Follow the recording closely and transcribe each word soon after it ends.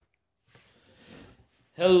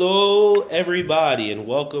Hello, everybody, and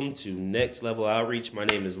welcome to Next Level Outreach. My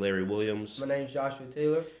name is Larry Williams, My name's Joshua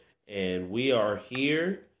Taylor. and we are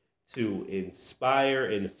here to inspire,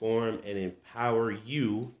 inform, and empower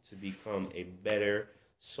you to become a better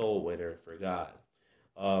soul winner for God.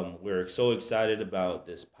 We're so excited about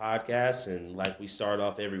this podcast, and like we start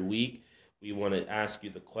off every week, we want to ask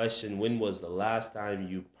you the question: when was the last time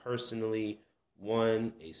you personally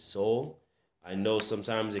won a soul? I know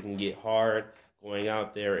sometimes it can get hard going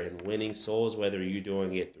out there and winning souls, whether you're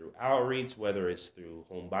doing it through outreach, whether it's through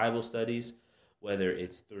home Bible studies, whether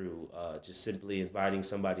it's through just simply inviting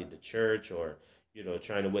somebody to church, or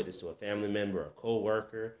trying to witness to a family member or a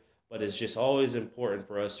co-worker. But it's just always important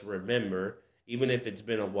for us to remember, even if it's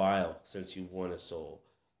been a while since you've won a soul,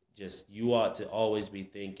 just you ought to always be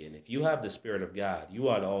thinking, if you have the Spirit of God, you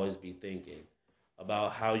ought to always be thinking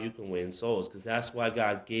about how you can win souls, because that's why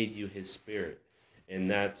God gave you his Spirit. And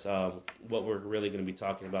that's what we're really going to be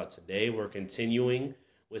talking about today. We're continuing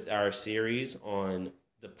with our series on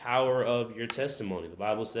the power of your testimony. The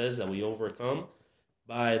Bible says that we overcome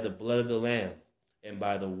by the blood of the Lamb and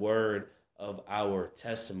by the word of our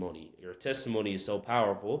testimony. Your testimony is so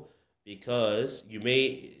powerful because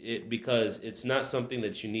because it's not something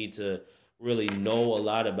that you need to really know a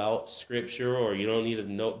lot about Scripture, or you don't need to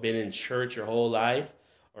know been in church your whole life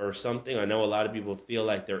or something. I know a lot of people feel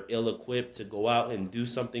like they're ill-equipped to go out and do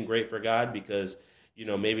something great for God because,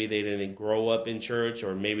 maybe they didn't grow up in church,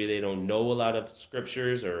 or maybe they don't know a lot of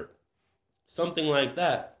scriptures or something like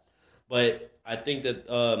that. But I think that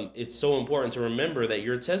it's so important to remember that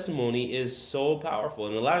your testimony is so powerful.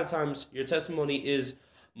 And a lot of times your testimony is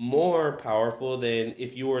more powerful than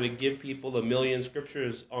if you were to give people a million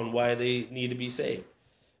scriptures on why they need to be saved.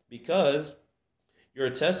 Because your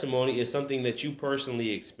testimony is something that you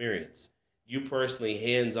personally experience. You personally,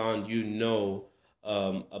 hands-on,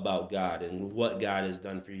 about God and what God has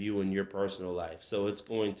done for you in your personal life. So it's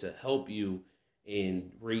going to help you in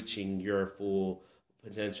reaching your full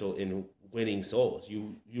potential in winning souls.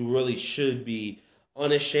 You really should be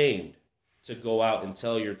unashamed to go out and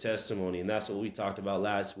tell your testimony. And that's what we talked about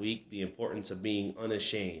last week, the importance of being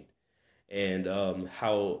unashamed, and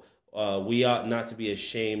how we ought not to be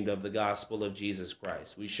ashamed of the gospel of Jesus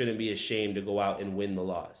Christ. We shouldn't be ashamed to go out and win the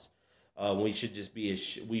lost. We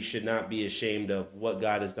should not be ashamed of what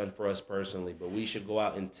God has done for us personally, but we should go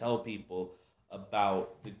out and tell people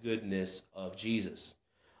about the goodness of Jesus.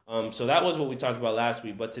 So that was what we talked about last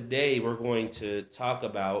week. But today we're going to talk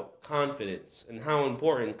about confidence and how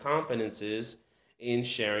important confidence is in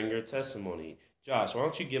sharing your testimony. Josh, why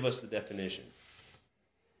don't you give us the definition?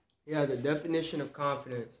 Yeah, the definition of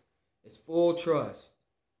confidence is full trust,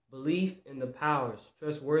 belief in the powers,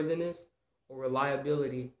 trustworthiness, or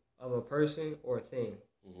reliability of a person or thing.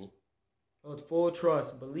 Mm-hmm. So it's full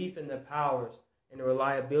trust, belief in the powers, and the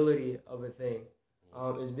reliability of a thing.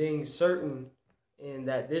 Is being certain in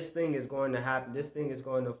that this thing is going to happen, this thing is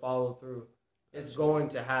going to follow through, it's going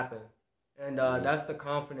to happen. And that's the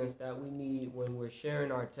confidence that we need when we're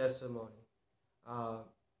sharing our testimony.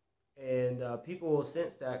 And people will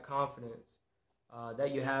sense that confidence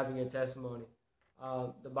that you have in your testimony.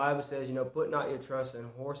 The Bible says, put not your trust in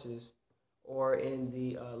horses or in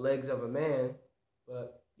the legs of a man,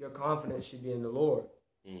 but your confidence should be in the Lord.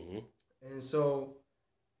 Mm-hmm. And so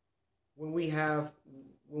when we have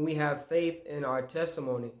faith in our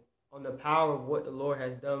testimony on the power of what the Lord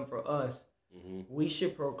has done for us, mm-hmm. we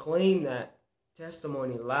should proclaim that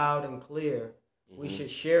testimony loud and clear. Mm-hmm. We should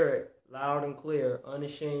share it loud and clear,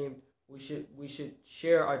 unashamed. We should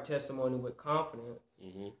share our testimony with confidence,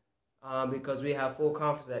 because we have full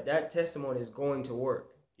confidence that testimony is going to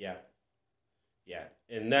work. Yeah,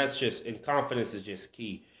 and confidence is just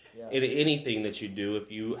key. Yeah. In anything that you do,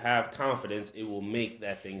 if you have confidence, it will make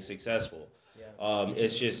that thing successful. Yeah.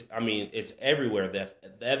 It's everywhere. The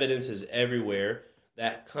evidence is everywhere.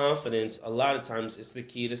 That confidence, a lot of times, is the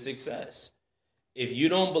key to success. If you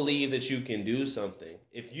don't believe that you can do something,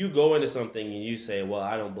 if you go into something and you say, well,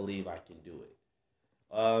 I don't believe I can do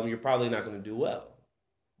it, you're probably not going to do well.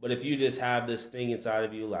 But if you just have this thing inside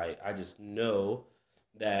of you, like, I just know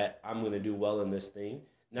that I'm going to do well in this thing,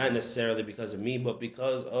 not necessarily because of me, but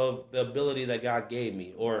because of the ability that God gave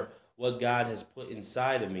me, or what God has put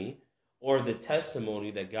inside of me, or the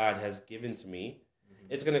testimony that God has given to me,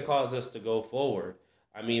 it's going to cause us to go forward.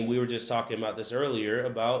 We were just talking about this earlier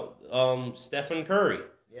about Stephen Curry.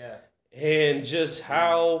 Yeah. And just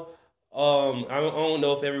how, I don't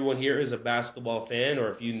know if everyone here is a basketball fan or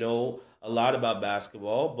if you know a lot about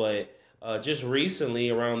basketball, but just recently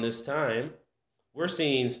around this time, we're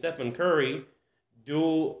seeing Stephen Curry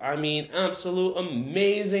do, absolute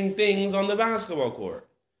amazing things on the basketball court.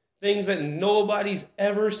 things that nobody's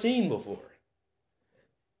ever seen before.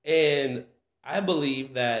 And I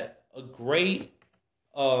believe that a great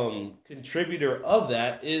contributor of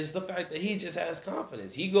that is the fact that he just has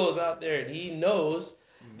confidence. He goes out there and he knows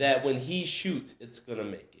that when he shoots, it's gonna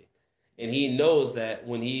make it, and he knows that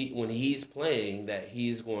when he's playing, that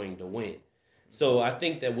he's going to win. So I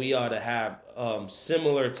think that we ought to have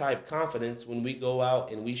similar type confidence when we go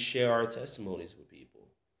out and we share our testimonies with people,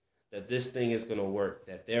 that this thing is gonna work,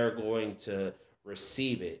 that they're going to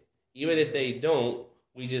receive it, even if they don't.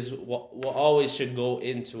 We'll always should go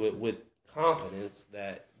into it with confidence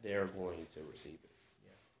that they're going to receive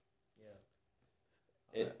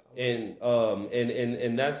it. And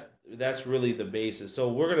that's really the basis. So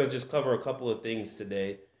we're gonna just cover a couple of things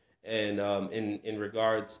today, and in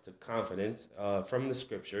regards to confidence from the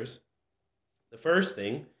scriptures. The first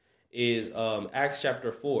thing is Acts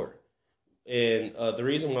chapter 4, and the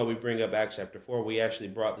reason why we bring up Acts chapter 4, we actually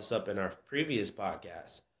brought this up in our previous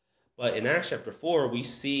podcast, but in Acts chapter 4 we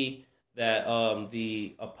see that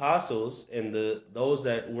the apostles and those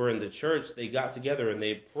that were in the church, they got together and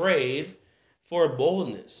they prayed for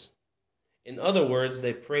boldness. In other words,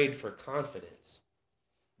 they prayed for confidence.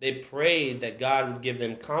 They prayed that God would give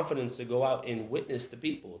them confidence to go out and witness to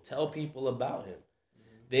people, tell people about Him.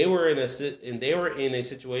 They were in a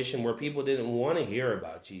situation where people didn't want to hear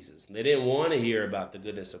about Jesus. They didn't want to hear about the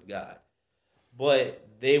goodness of God. But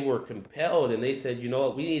they were compelled, and they said, you know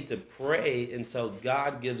what, we need to pray until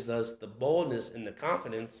God gives us the boldness and the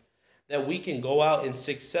confidence that we can go out and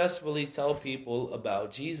successfully tell people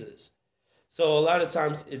about Jesus. So a lot of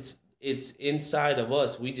times it's inside of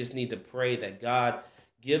us. We just need to pray that God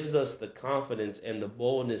gives us the confidence and the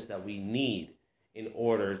boldness that we need in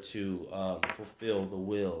order to fulfill the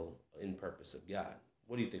will and purpose of God.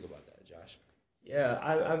 What do you think about that, Josh? Yeah,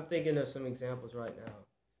 I'm thinking of some examples right now.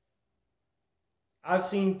 I've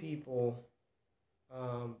seen people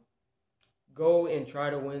go and try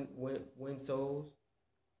to win souls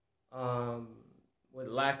with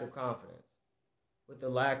lack of confidence, with the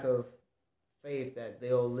lack of faith that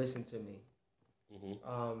they'll listen to me.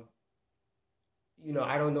 Mm-hmm.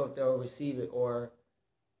 I don't know if they'll receive it, or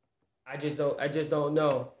I just don't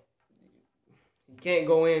know. You can't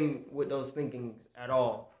go in with those thinkings at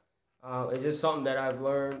all. It's just something that I've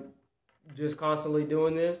learned just constantly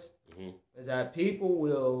doing this. Mm-hmm. Is that people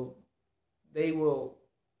will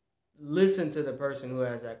listen to the person who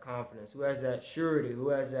has that confidence, who has that surety, who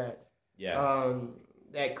has that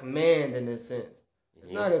that command in a sense. Mm-hmm.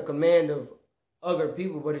 It's not a command of other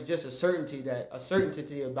people, but it's just a certainty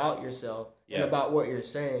about yourself and about what you're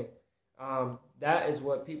saying. That is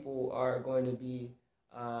what people are going to be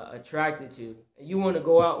attracted to. And you want to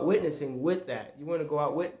go out witnessing with that. You want to go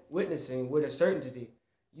out witnessing with a certainty.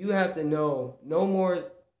 You have to know no more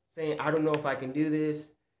saying, I don't know if I can do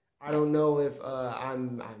this. I don't know if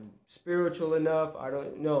I'm spiritual enough. I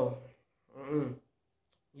don't know.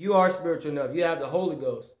 You are spiritual enough. You have the Holy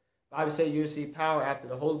Ghost. The Bible says you'll receive power after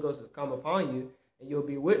the Holy Ghost has come upon you, and you'll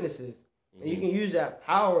be witnesses. Mm-hmm. And you can use that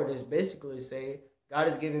power to basically say, God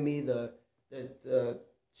has given me the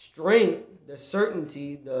strength, the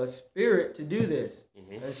certainty, the spirit to do this.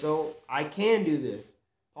 Mm-hmm. And so I can do this.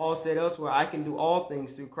 Paul said elsewhere, I can do all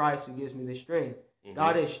things through Christ who gives me the strength. Mm-hmm.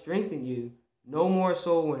 God has strengthened you. No more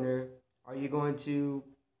soul winner are you going to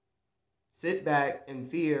sit back and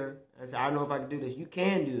fear and say, I don't know if I can do this. You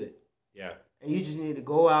can do it. Yeah. And you just need to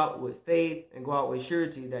go out with faith and go out with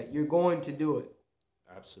surety that you're going to do it.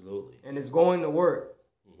 Absolutely. And it's going to work.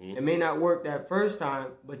 Mm-hmm. It may not work that first time,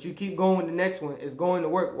 but you keep going the next one. It's going to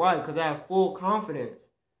work. Why? Because I have full confidence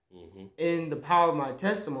in the power of my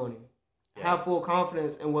testimony. Yeah. I have full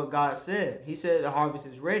confidence in what God said. He said the harvest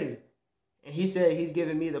is ready. And He said He's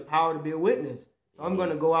given me the power to be a witness. So I'm going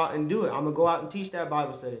to go out and do it. I'm going to go out and teach that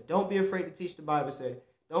Bible study. Don't be afraid to teach the Bible study.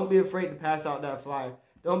 Don't be afraid to pass out that flyer.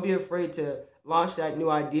 Don't be afraid to launch that new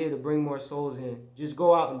idea to bring more souls in. Just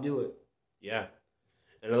go out and do it. Yeah.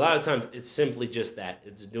 And a lot of times it's simply just that.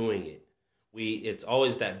 It's doing it. It's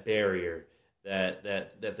always that barrier that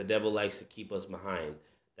the devil likes to keep us behind.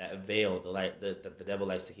 That veil that the devil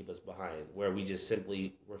likes to keep us behind, where we just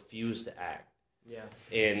simply refuse to act. Yeah.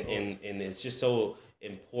 And it's just so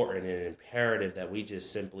important and imperative that we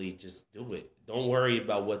just simply just do it. Don't worry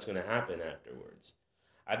about what's going to happen afterwards.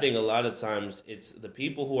 I think a lot of times it's the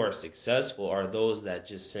people who are successful are those that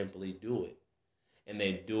just simply do it. And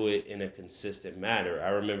they do it in a consistent manner. I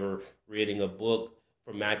remember reading a book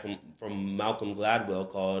from Malcolm Gladwell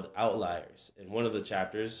called Outliers. And one of the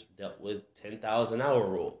chapters dealt with 10,000 hour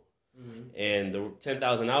rule. Mm-hmm. And the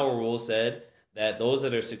 10,000 hour rule said that those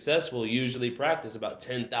that are successful usually practice about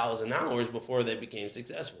 10,000 hours before they became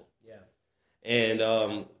successful. Yeah.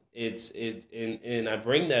 And And I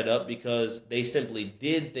bring that up because they simply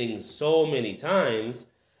did things so many times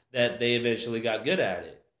that they eventually got good at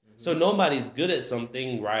it. So nobody's good at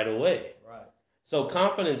something right away. Right. So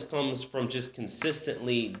confidence comes from just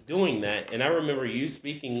consistently doing that. And I remember you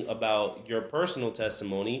speaking about your personal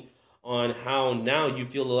testimony on how now you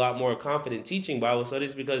feel a lot more confident teaching Bible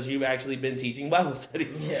studies because you've actually been teaching Bible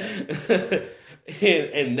studies. Yeah.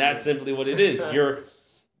 and that's simply what it is.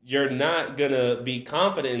 You're not gonna be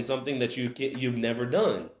confident in something that you've never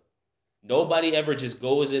done. Nobody ever just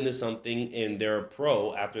goes into something and they're a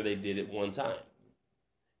pro after they did it one time.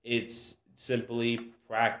 It's simply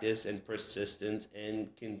practice and persistence and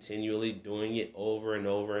continually doing it over and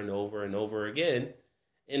over and over and over again,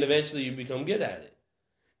 and eventually you become good at it.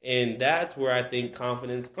 And that's where I think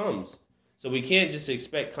confidence comes. So we can't just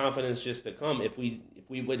expect confidence just to come if we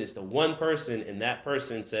witness to one person and that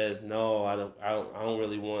person says, "No, I don't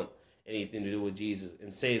really want anything to do with Jesus,"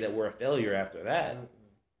 and say that we're a failure after that.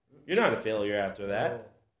 You're not a failure after that.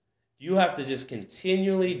 You have to just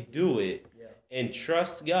continually do it and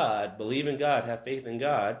trust God, believe in God, have faith in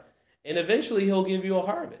God, and eventually He'll give you a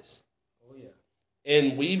harvest. Oh, yeah.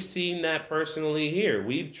 And we've seen that personally here.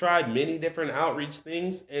 We've tried many different outreach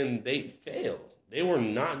things, and they failed. They were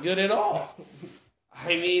not good at all.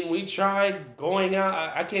 I mean, we tried going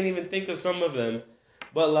out. I can't even think of some of them,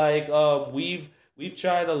 but like we've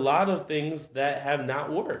tried a lot of things that have not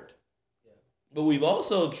worked. Yeah. But we've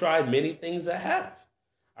also tried many things that have.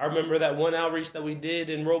 I remember that one outreach that we did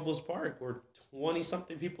in Robles Park where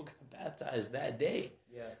 20-something people got baptized that day.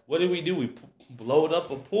 Yeah. What did we do? We blowed up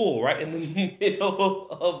a pool right in the middle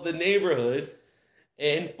of the neighborhood,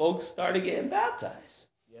 and folks started getting baptized.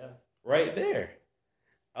 Yeah. Right there.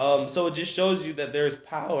 So it just shows you that there's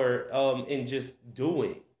power in just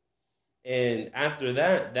doing. And after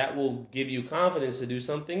that, that will give you confidence to do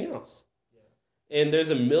something else. Yeah. And there's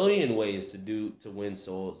a million ways to win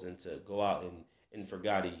souls and to go out and for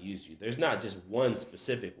God to use you. There's not just one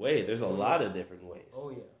specific way. There's a lot of different ways.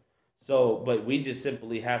 Oh, yeah. So, but we just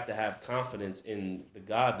simply have to have confidence in the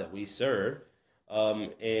God that we serve,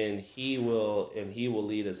 and He will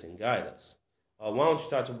lead us and guide us. Why don't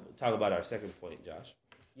you talk about our second point, Josh?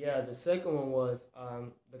 Yeah, the second one was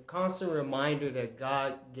the constant reminder that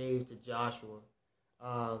God gave to Joshua.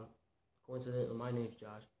 Coincidentally, my name's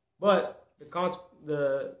Josh, but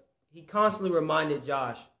he constantly reminded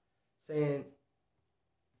Josh, saying,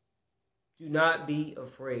 "Do not be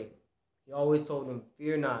afraid." He always told him,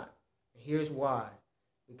 "Fear not." Here's why: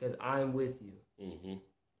 because I am with you. Mm-hmm.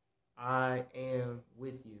 I am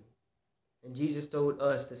with you. And Jesus told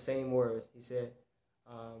us the same words. He said,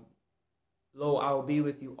 "Lo, I will be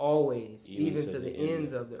with you always, even to the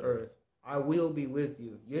ends of the earth. I will be with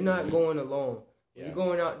you." You're not going alone. When you're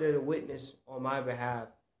going out there to witness on my behalf,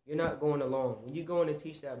 you're not going alone. When you're going to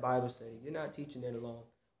teach that Bible study, you're not teaching it alone.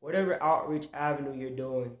 Whatever outreach avenue you're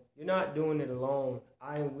doing, you're not doing it alone.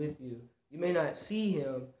 I am with you. You may not see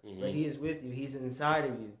Him, but He is with you. He's inside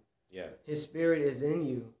of you. Yeah. His Spirit is in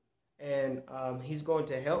you. And He's going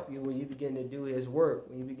to help you when you begin to do His work,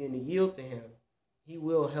 when you begin to yield to Him. He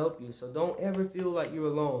will help you. So don't ever feel like you're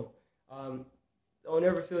alone. Don't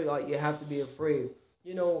ever feel like you have to be afraid.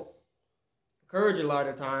 You know, courage a lot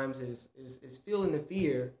of times is feeling the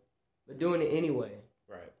fear, but doing it anyway.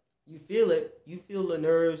 Right. You feel it. You feel the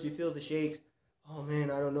nerves. You feel the shakes. Oh man,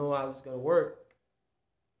 I don't know how this is going to work.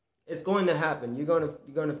 It's going to happen. You're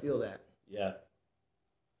gonna feel that. Yeah.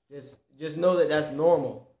 Just know that that's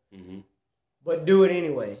normal. Mm-hmm. But do it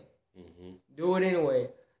anyway. Mm-hmm. Do it anyway.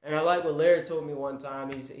 And I like what Larry told me one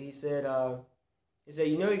time. He said,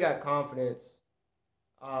 you know, you got confidence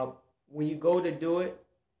when you go to do it.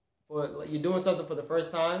 You're doing something for the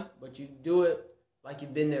first time, but you do it like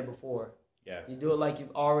you've been there before. Yeah. You do it like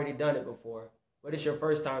you've already done it before, but it's your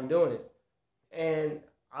first time doing it. And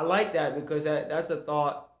I like that because that's a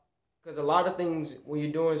thought. Because a lot of things when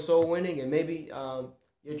you're doing soul winning and maybe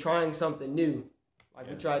you're trying something new, like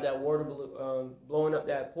we tried that water balloon, blowing up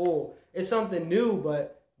that pool. It's something new,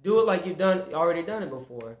 but do it like you've already done it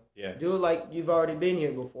before. Yeah. Do it like you've already been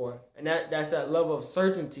here before, and that's that level of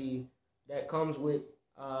certainty that comes with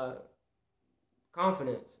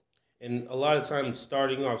confidence. And a lot of times,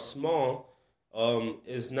 starting off small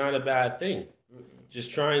is not a bad thing. Mm-mm. Just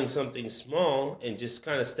trying something small and just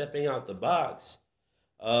kind of stepping out the box.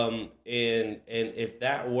 And if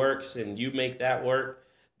that works and you make that work,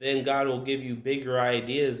 then God will give you bigger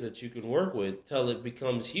ideas that you can work with till it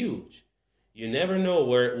becomes huge. You never know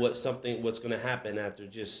what's going to happen after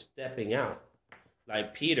just stepping out.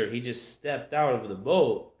 Like Peter, he just stepped out of the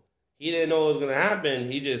boat. He didn't know what was going to happen.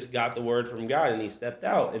 He just got the word from God and he stepped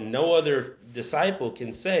out. And no other disciple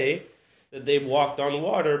can say that they walked on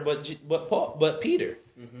water, but Peter.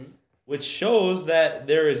 Mm-hmm. Which shows that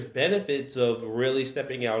there is benefits of really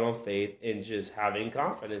stepping out on faith and just having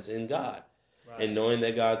confidence in God, right, and knowing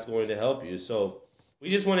that God's going to help you. So we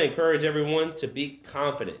just want to encourage everyone to be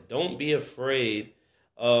confident. Don't be afraid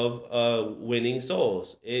of winning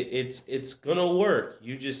souls. It's gonna work.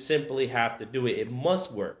 You just simply have to do it. It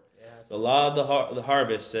must work. Yes. The law of the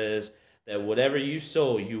harvest says that whatever you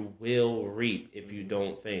sow, you will reap if you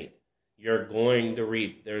don't faint. You're going to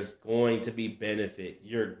reap. There's going to be benefit.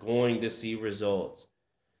 You're going to see results.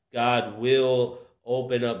 God will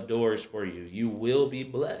open up doors for you. You will be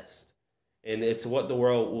blessed. And it's what the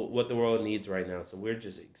world needs right now. So we're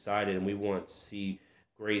just excited and we want to see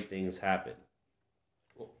great things happen.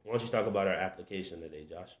 Why don't you talk about our application today,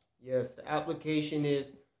 Josh? Yes, the application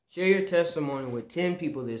is share your testimony with 10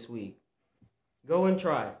 people this week. Go and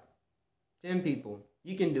try it. 10 people.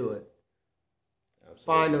 You can do it.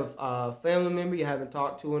 Absolutely. Find a family member you haven't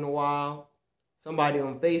talked to in a while, somebody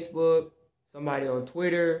on Facebook, somebody on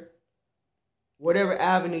Twitter, whatever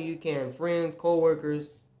avenue you can, friends,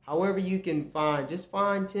 co-workers, however you can find, just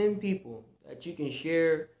find 10 people that you can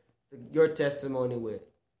share your testimony with.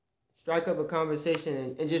 Strike up a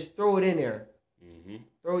conversation and just throw it in there. Mm-hmm.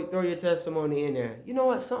 Throw your testimony in there. You know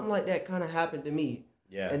what? Something like that kind of happened to me.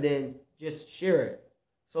 Yeah. And then just share it.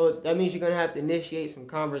 So that means you're going to have to initiate some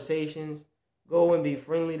conversations. Go and be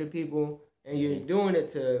friendly to people, and you're doing it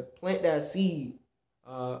to plant that seed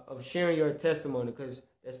of sharing your testimony, because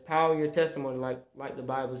there's power in your testimony, like the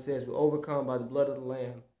Bible says. We're overcome by the blood of the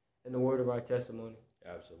Lamb and the word of our testimony.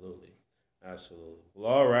 Absolutely. Well,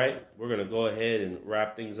 all right. We're going to go ahead and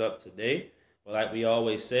wrap things up today. But like we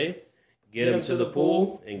always say, get them to the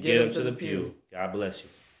pool and get them to the pew. God bless you.